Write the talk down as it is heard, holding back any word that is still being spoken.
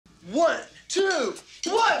One, two,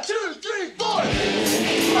 3, 4.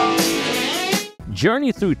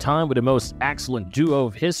 Journey through time with the most excellent duo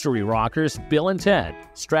of history rockers, Bill and Ted.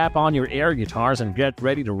 Strap on your air guitars and get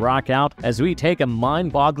ready to rock out as we take a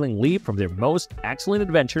mind-boggling leap from their most excellent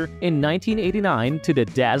adventure in 1989 to the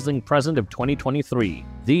dazzling present of 2023.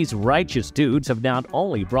 These righteous dudes have not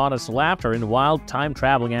only brought us laughter and wild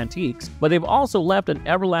time-traveling antiques, but they've also left an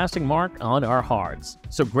everlasting mark on our hearts.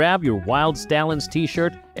 So grab your Wild Stallions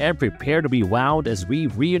t-shirt and prepare to be wowed as we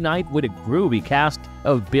reunite with a groovy cast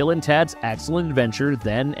of Bill and Ted's excellent adventure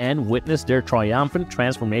then and witness their triumphant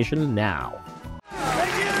transformation now.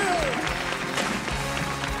 Thank you.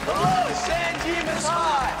 Hello, San Dimas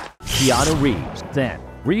High. Keanu Reeves, then.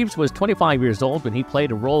 Reeves was 25 years old when he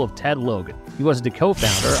played the role of Ted Logan. He was the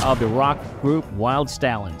co-founder of the rock group Wild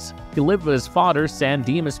Stallions. He lived with his father, San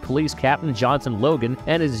Dimas Police Captain Johnson Logan,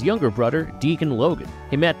 and his younger brother, Deacon Logan.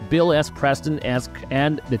 He met Bill S. Preston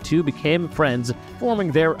and the two became friends,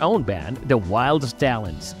 forming their own band, the Wild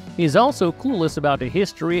Stallions. He is also clueless about the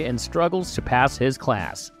history and struggles to pass his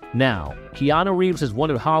class. Now, Keanu Reeves is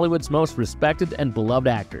one of Hollywood's most respected and beloved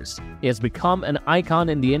actors. He has become an icon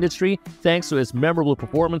in the industry thanks to his memorable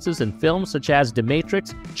performances in films such as The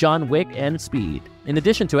Matrix, John Wick, and Speed. In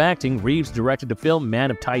addition to acting, Reeves directed the film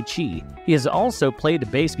Man of Tai Chi. He has also played the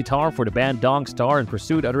bass guitar for the band Dogstar and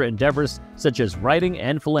pursued other endeavors such as writing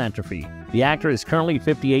and philanthropy. The actor is currently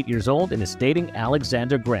 58 years old and is dating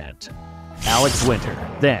Alexandra Grant. Alex Winter,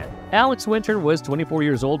 then. Alex Winter was 24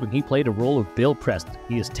 years old when he played the role of Bill Preston.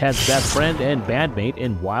 He is Ted's best friend and bandmate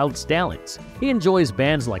in Wild Stallions. He enjoys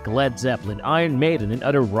bands like Led Zeppelin, Iron Maiden, and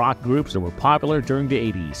other rock groups that were popular during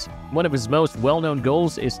the 80s. One of his most well-known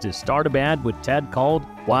goals is to start a band with Ted called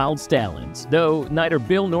Wild Stallions, though neither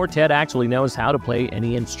Bill nor Ted actually knows how to play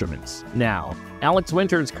any instruments. Now, Alex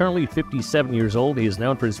Winter is currently 57 years old. He is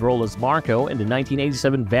known for his role as Marco in the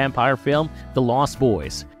 1987 vampire film The Lost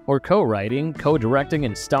Boys, for co-writing, co-directing,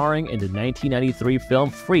 and starring in the 1993 film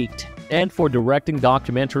Freaked, and for directing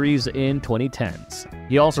documentaries in 2010s.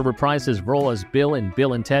 He also reprised his role as Bill in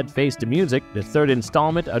Bill and Ted Face the Music, the third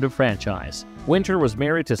installment of the franchise. Winter was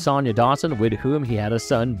married to Sonia Dawson, with whom he had a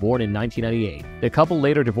son born in 1998. The couple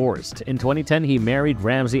later divorced. In 2010, he married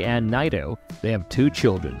Ramsey Ann Naito. They have 2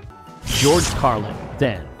 children. George Carlin,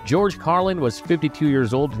 then. George Carlin was 52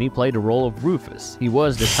 years old and he played the role of Rufus. He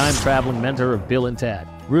was the time-traveling mentor of Bill and Ted.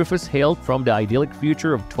 Rufus hailed from the idyllic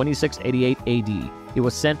future of 2688 AD. He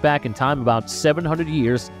was sent back in time about 700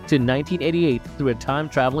 years to 1988 through a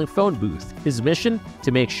time-traveling phone booth. His mission?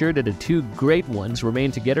 To make sure that the 2 great ones remain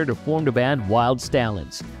together to form the band Wild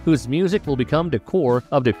Stallions, whose music will become the core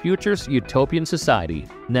of the future's utopian society.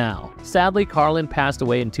 Now, sadly, Carlin passed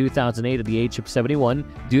away in 2008 at the age of 71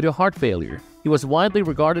 due to heart failure. He was widely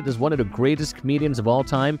regarded as one of the greatest comedians of all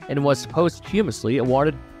time and was posthumously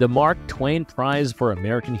awarded the Mark Twain Prize for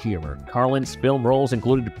American Humor. Carlin's film roles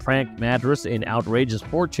included Frank Madras in Outrageous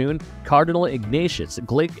Fortune, Cardinal Ignatius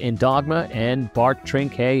Glick in Dogma, and Bart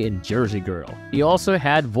Trinket in Jersey Girl. He also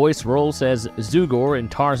had voice roles as Zugor in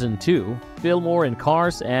Tarzan 2, Fillmore in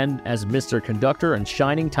Cars, and as Mr. Conductor in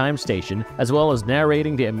Shining Time Station, as well as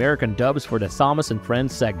narrating the American dubs for the Thomas and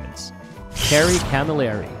Friends segments. Terry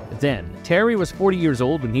Camilleri, then. Terry was 40 years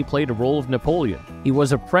old when he played the role of Napoleon. He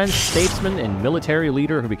was a French statesman and military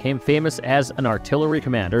leader who became famous as an artillery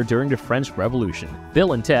commander during the French Revolution.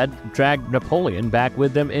 Bill and Ted dragged Napoleon back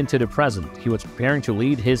with them into the present. He was preparing to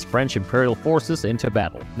lead his French imperial forces into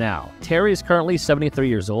battle. Now, Terry is currently 73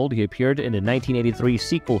 years old. He appeared in the 1983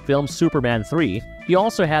 sequel film Superman 3. He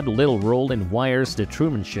also had a little role in Wire's The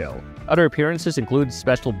Truman Show. Other appearances include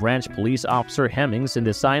Special Branch Police Officer Hemmings in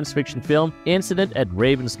the science fiction film Incident at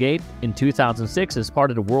Ravensgate. In 2006, as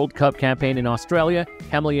part of the World Cup campaign in Australia,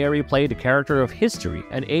 Camilleri played the character of History,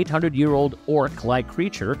 an 800-year-old orc-like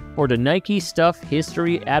creature, for the Nike Stuff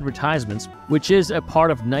History advertisements, which is a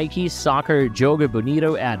part of Nike's Soccer Joga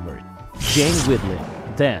Bonito advert. Jane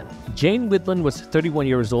Wiedlin, then. Jane Wiedlin was 31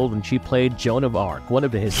 years old when she played Joan of Arc, one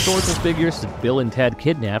of the historical figures that Bill and Ted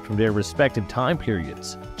kidnapped from their respective time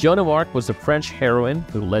periods. Joan of Arc was a French heroine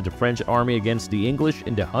who led the French army against the English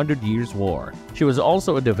in the 100 Years' War. She was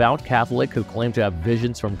also a devout Catholic who claimed to have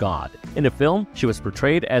visions from God. In the film, she was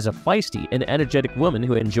portrayed as a feisty and energetic woman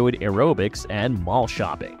who enjoyed aerobics and mall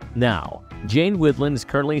shopping. Now, Jane Wiedlin is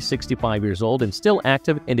currently 65 years old and still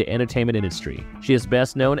active in the entertainment industry. She is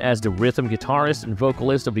best known as the rhythm guitarist and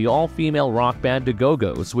vocalist of the all-female rock band The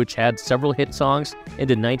Go-Go's, which had several hit songs in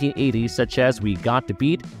the 1980s such as We Got the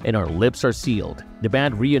Beat and Our Lips Are Sealed. The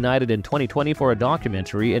band reunited in 2020 for a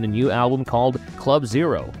documentary and a new album called Club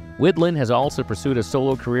Zero. Widlin has also pursued a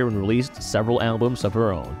solo career and released several albums of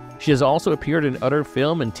her own. She has also appeared in other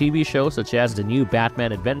film and TV shows such as The New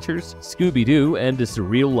Batman Adventures, Scooby-Doo, and The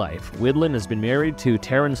Surreal Life. Widlin has been married to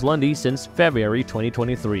Terrence Lundy since February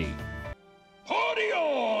 2023. Party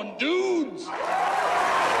on, dudes!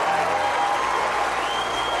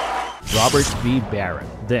 Robert V. Barron.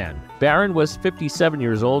 Barron was 57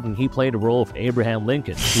 years old when he played the role of Abraham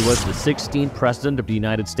Lincoln. He was the 16th President of the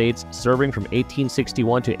United States, serving from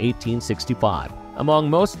 1861 to 1865. Among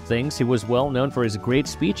most things, he was well known for his great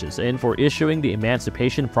speeches and for issuing the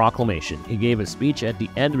Emancipation Proclamation. He gave a speech at the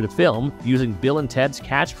end of the film using Bill and Ted's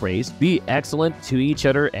catchphrase, "Be excellent to each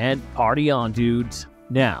other and party on, dudes."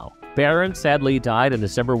 Now, Barron sadly died on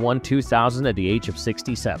December 1, 2000 at the age of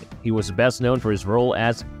 67. He was best known for his role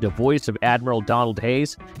as the voice of Admiral Donald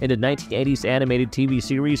Hayes in the 1980s animated TV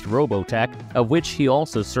series Robotech, of which he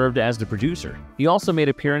also served as the producer. He also made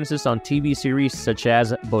appearances on TV series such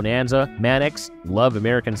as Bonanza, Mannix, Love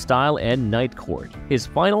American Style, and Night Court. His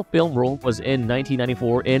final film role was in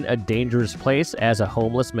 1994 in A Dangerous Place as a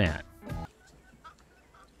homeless man.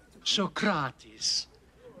 Socrates.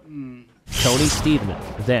 Tony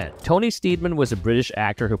Steedman. Tony Steedman was a British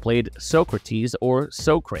actor who played Socrates, or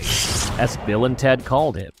Socrates, as Bill and Ted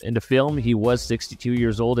called him. In the film, he was 62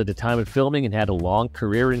 years old at the time of filming and had a long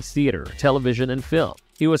career in theater, television, and film.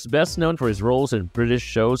 He was best known for his roles in British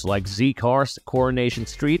shows like Z-Cars, Coronation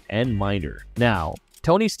Street, and Minder. Now,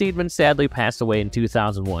 Tony Steedman sadly passed away in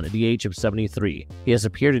 2001 at the age of 73. He has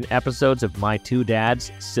appeared in episodes of My Two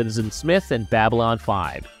Dads, Citizen Smith, and Babylon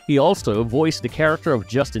 5. He also voiced the character of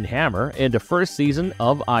Justin Hammer in the first season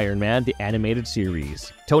of Iron Man, the animated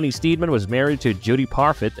series. Tony Steedman was married to Jodie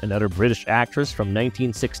Parfitt, another British actress, from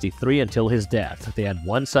 1963 until his death. They had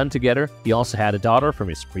one son together. He also had a daughter from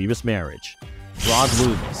his previous marriage. Rod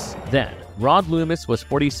Loomis. Rod Loomis was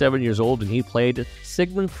 47 years old and he played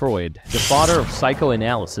Sigmund Freud, the father of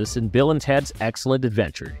psychoanalysis in Bill and Ted's Excellent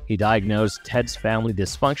Adventure. He diagnosed Ted's family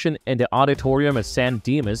dysfunction in the auditorium at San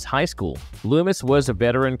Dimas High School. Loomis was a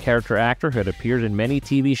veteran character actor who had appeared in many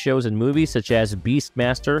TV shows and movies such as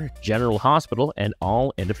Beastmaster, General Hospital, and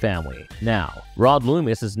All in the Family. Now, Rod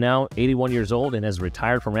Loomis is now 81 years old and has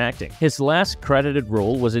retired from acting. His last credited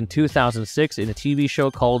role was in 2006 in a TV show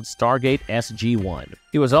called Stargate SG-1.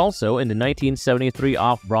 He was also in the 1973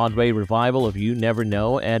 off-Broadway revival of You Never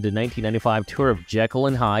Know and the 1995 tour of Jekyll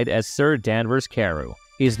and Hyde as Sir Danvers Carew.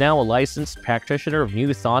 He is now a licensed practitioner of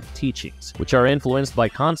New Thought teachings, which are influenced by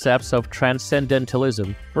concepts of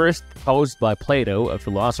transcendentalism, first posed by Plato, a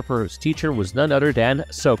philosopher whose teacher was none other than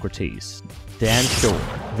Socrates. Dan Shore.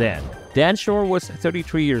 Dan Shore was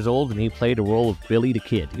 33 years old and he played the role of Billy the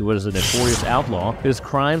Kid. He was a notorious outlaw whose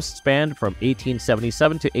crimes spanned from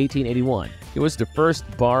 1877 to 1881. He was the first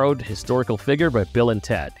borrowed historical figure by Bill and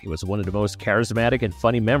Ted. He was one of the most charismatic and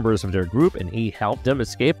funny members of their group and he helped them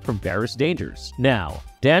escape from various dangers. Now,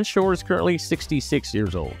 Dan Shore is currently 66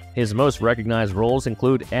 years old. His most recognized roles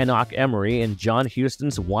include Enoch Emery in John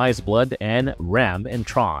Huston's Wise Blood and Ram in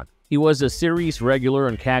Tron. He was a series regular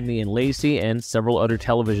on Cagney and Lacey and several other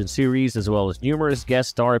television series, as well as numerous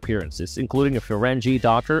guest star appearances, including a Ferengi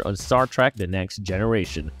doctor on Star Trek The Next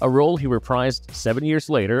Generation, a role he reprised 7 years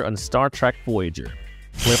later on Star Trek Voyager.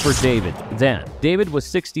 Clifford David. David was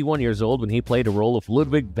 61 years old when he played the role of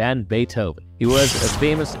Ludwig van Beethoven. He was a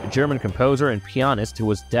famous German composer and pianist who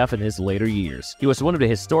was deaf in his later years. He was one of the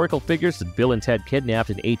historical figures that Bill and Ted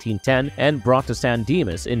kidnapped in 1810 and brought to San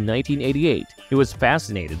Dimas in 1988. He was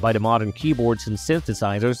fascinated by the modern keyboards and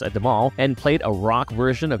synthesizers at the mall and played a rock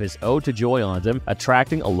version of his Ode to Joy on them,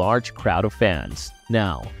 attracting a large crowd of fans.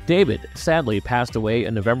 Now, David sadly passed away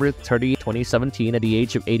on November 30, 2017 at the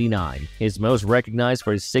age of 89. He is most recognized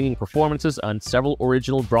for his singing performances on several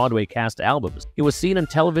original Broadway cast albums. He was seen on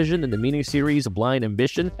television in the miniseries Blind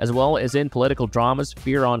Ambition, as well as in political dramas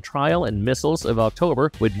Fear on Trial and Missiles of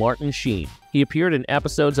October with Martin Sheen. He appeared in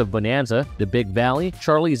episodes of Bonanza, The Big Valley,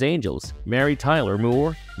 Charlie's Angels, Mary Tyler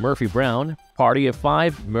Moore, Murphy Brown, Party of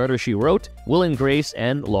Five, Murder, She Wrote, Will and Grace,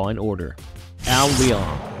 and Law and Order. Al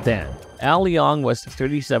Leong. Al Leong was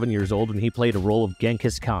 37 years old when he played the role of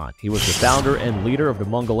Genghis Khan. He was the founder and leader of the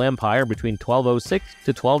Mongol Empire between 1206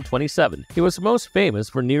 to 1227. He was most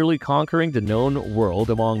famous for nearly conquering the known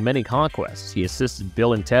world among many conquests. He assisted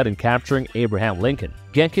Bill and Ted in capturing Abraham Lincoln.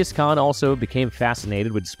 Genghis Khan also became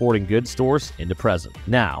fascinated with sporting goods stores in the present.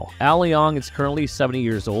 Now, Al Leong is currently 70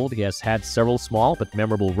 years old. He has had several small but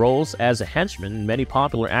memorable roles as a henchman in many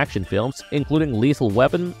popular action films, including Lethal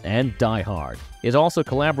Weapon and Die Hard. He has also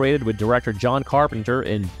collaborated with director John Carpenter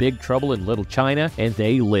in Big Trouble in Little China and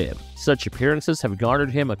They Live. Such appearances have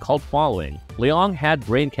garnered him a cult following. Leong had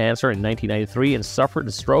brain cancer in 1993 and suffered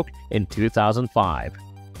a stroke in 2005.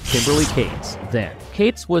 Kimberly Cates. Then,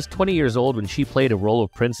 Cates was 20 years old when she played a role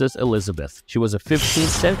of Princess Elizabeth. She was a 15th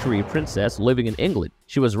century princess living in England.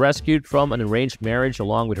 She was rescued from an arranged marriage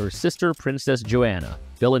along with her sister, Princess Joanna.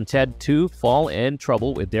 Bill and Ted, too, fall in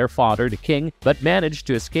trouble with their father, the king, but manage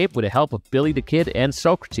to escape with the help of Billy the Kid and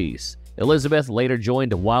Socrates. Elizabeth later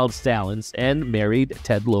joined the Wild Stallions and married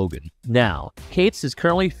Ted Logan. Now, Cates is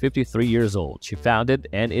currently 53 years old. She founded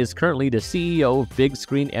and is currently the CEO of Big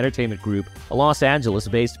Screen Entertainment Group, a Los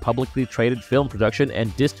Angeles-based publicly traded film production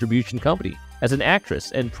and distribution company. As an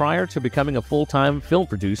actress and prior to becoming a full-time film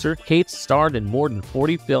producer, Cates starred in more than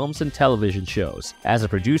 40 films and television shows. As a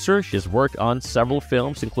producer, she has worked on several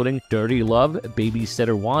films including Dirty Love,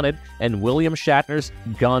 Babysitter Wanted, and William Shatner's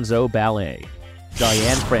Gonzo Ballet.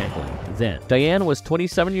 Diane Franklin. Then, Diane was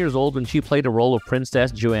 27 years old when she played the role of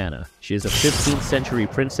Princess Joanna. She is a 15th century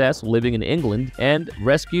princess living in England and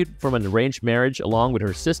rescued from an arranged marriage along with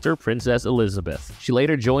her sister, Princess Elizabeth. She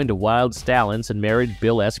later joined the Wild Stallions and married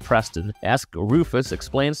Bill S. Preston. Ask Rufus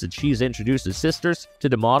explains that she's introduced the sisters to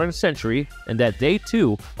the modern century and that they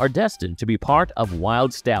too are destined to be part of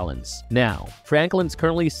Wild Stallions. Now, Franklin's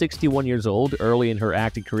currently 61 years old. Early in her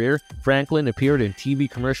acting career, Franklin appeared in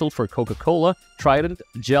TV commercials for Coca-Cola, Trident,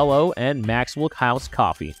 Jell-O, and Maxwell House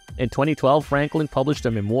Coffee. In 2012, Franklin published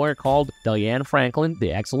a memoir called Diane Franklin,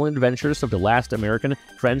 The Excellent Adventures of the Last American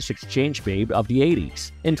French Exchange Babe of the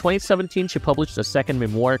 80s. In 2017, she published a second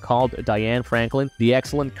memoir called Diane Franklin, The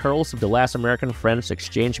Excellent Curls of the Last American French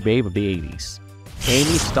Exchange Babe of the 80s.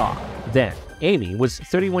 Amy Stock. Then, Amy was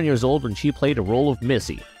 31 years old when she played the role of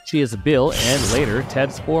Missy. She is Bill and later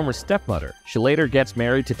Ted's former stepmother. She later gets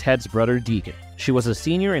married to Ted's brother Deacon. She was a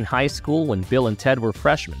senior in high school when Bill and Ted were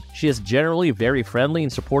freshmen. She is generally very friendly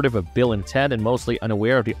and supportive of Bill and Ted and mostly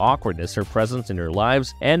unaware of the awkwardness her presence in their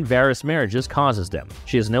lives and various marriages causes them.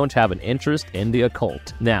 She is known to have an interest in the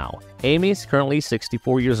occult. Now, Amy is currently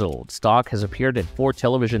 64 years old. Stock has appeared in 4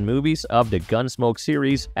 television movies of the Gunsmoke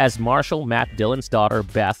series as Marshall Matt Dillon's daughter,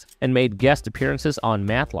 Beth, and made guest appearances on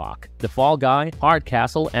Matlock, The Fall Guy,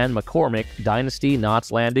 Hardcastle, and McCormick, Dynasty,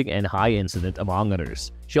 Knots Landing, and High Incident, among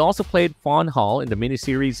others. She also played Fawn Hall in the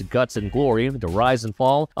miniseries Guts and Glory, The Rise and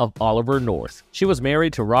Fall of Oliver North. She was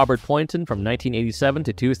married to Robert Poynton from 1987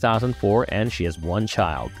 to 2004, and she has 1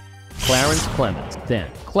 child. Clarence Clemons. Then,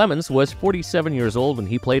 Clemons was 47 years old when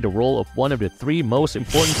he played the role of one of the 3 most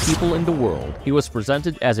important people in the world. He was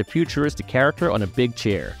presented as a futuristic character on a big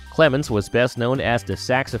chair. Clemons was best known as the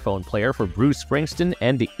saxophone player for Bruce Springsteen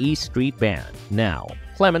and the E Street Band. Now,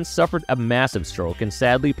 Clemons suffered a massive stroke and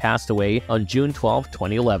sadly passed away on June 12,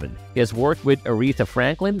 2011. He has worked with Aretha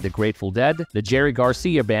Franklin, The Grateful Dead, the Jerry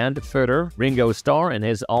Garcia Band, Further, Ringo Starr and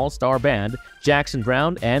his all-star band, Jackson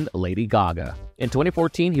Browne, and Lady Gaga. In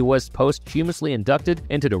 2014, he was posthumously inducted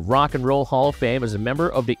into the Rock and Roll Hall of Fame as a member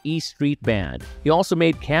of the E Street Band. He also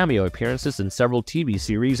made cameo appearances in several TV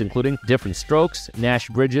series including Different Strokes, Nash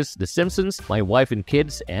Bridges, The Simpsons, My Wife and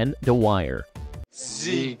Kids, and The Wire.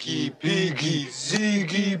 Ziggy Piggy,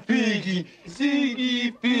 Ziggy Piggy,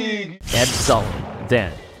 Ziggy Pig. Ed Solomon.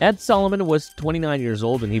 Then, Ed Solomon was 29 years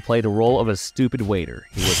old when he played the role of a stupid waiter.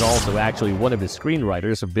 He was also actually one of the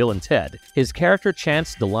screenwriters of Bill and Ted. His character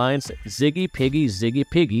chants the lines Ziggy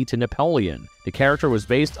Piggy to Napoleon. The character was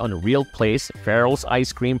based on a real place, Farrell's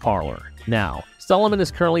Ice Cream Parlor. Now, Solomon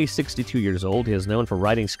is currently 62 years old. He is known for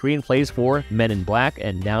writing screenplays for Men in Black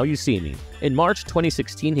and Now You See Me. In March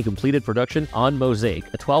 2016, he completed production on Mosaic,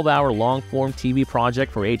 a 12-hour long-form TV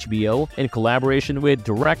project for HBO in collaboration with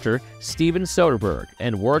director Steven Soderbergh,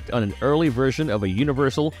 and worked on an early version of a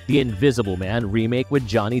Universal The Invisible Man remake with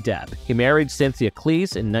Johnny Depp. He married Cynthia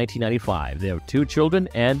Cleese in 1995. They have 2 children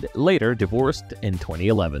and later divorced in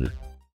 2011.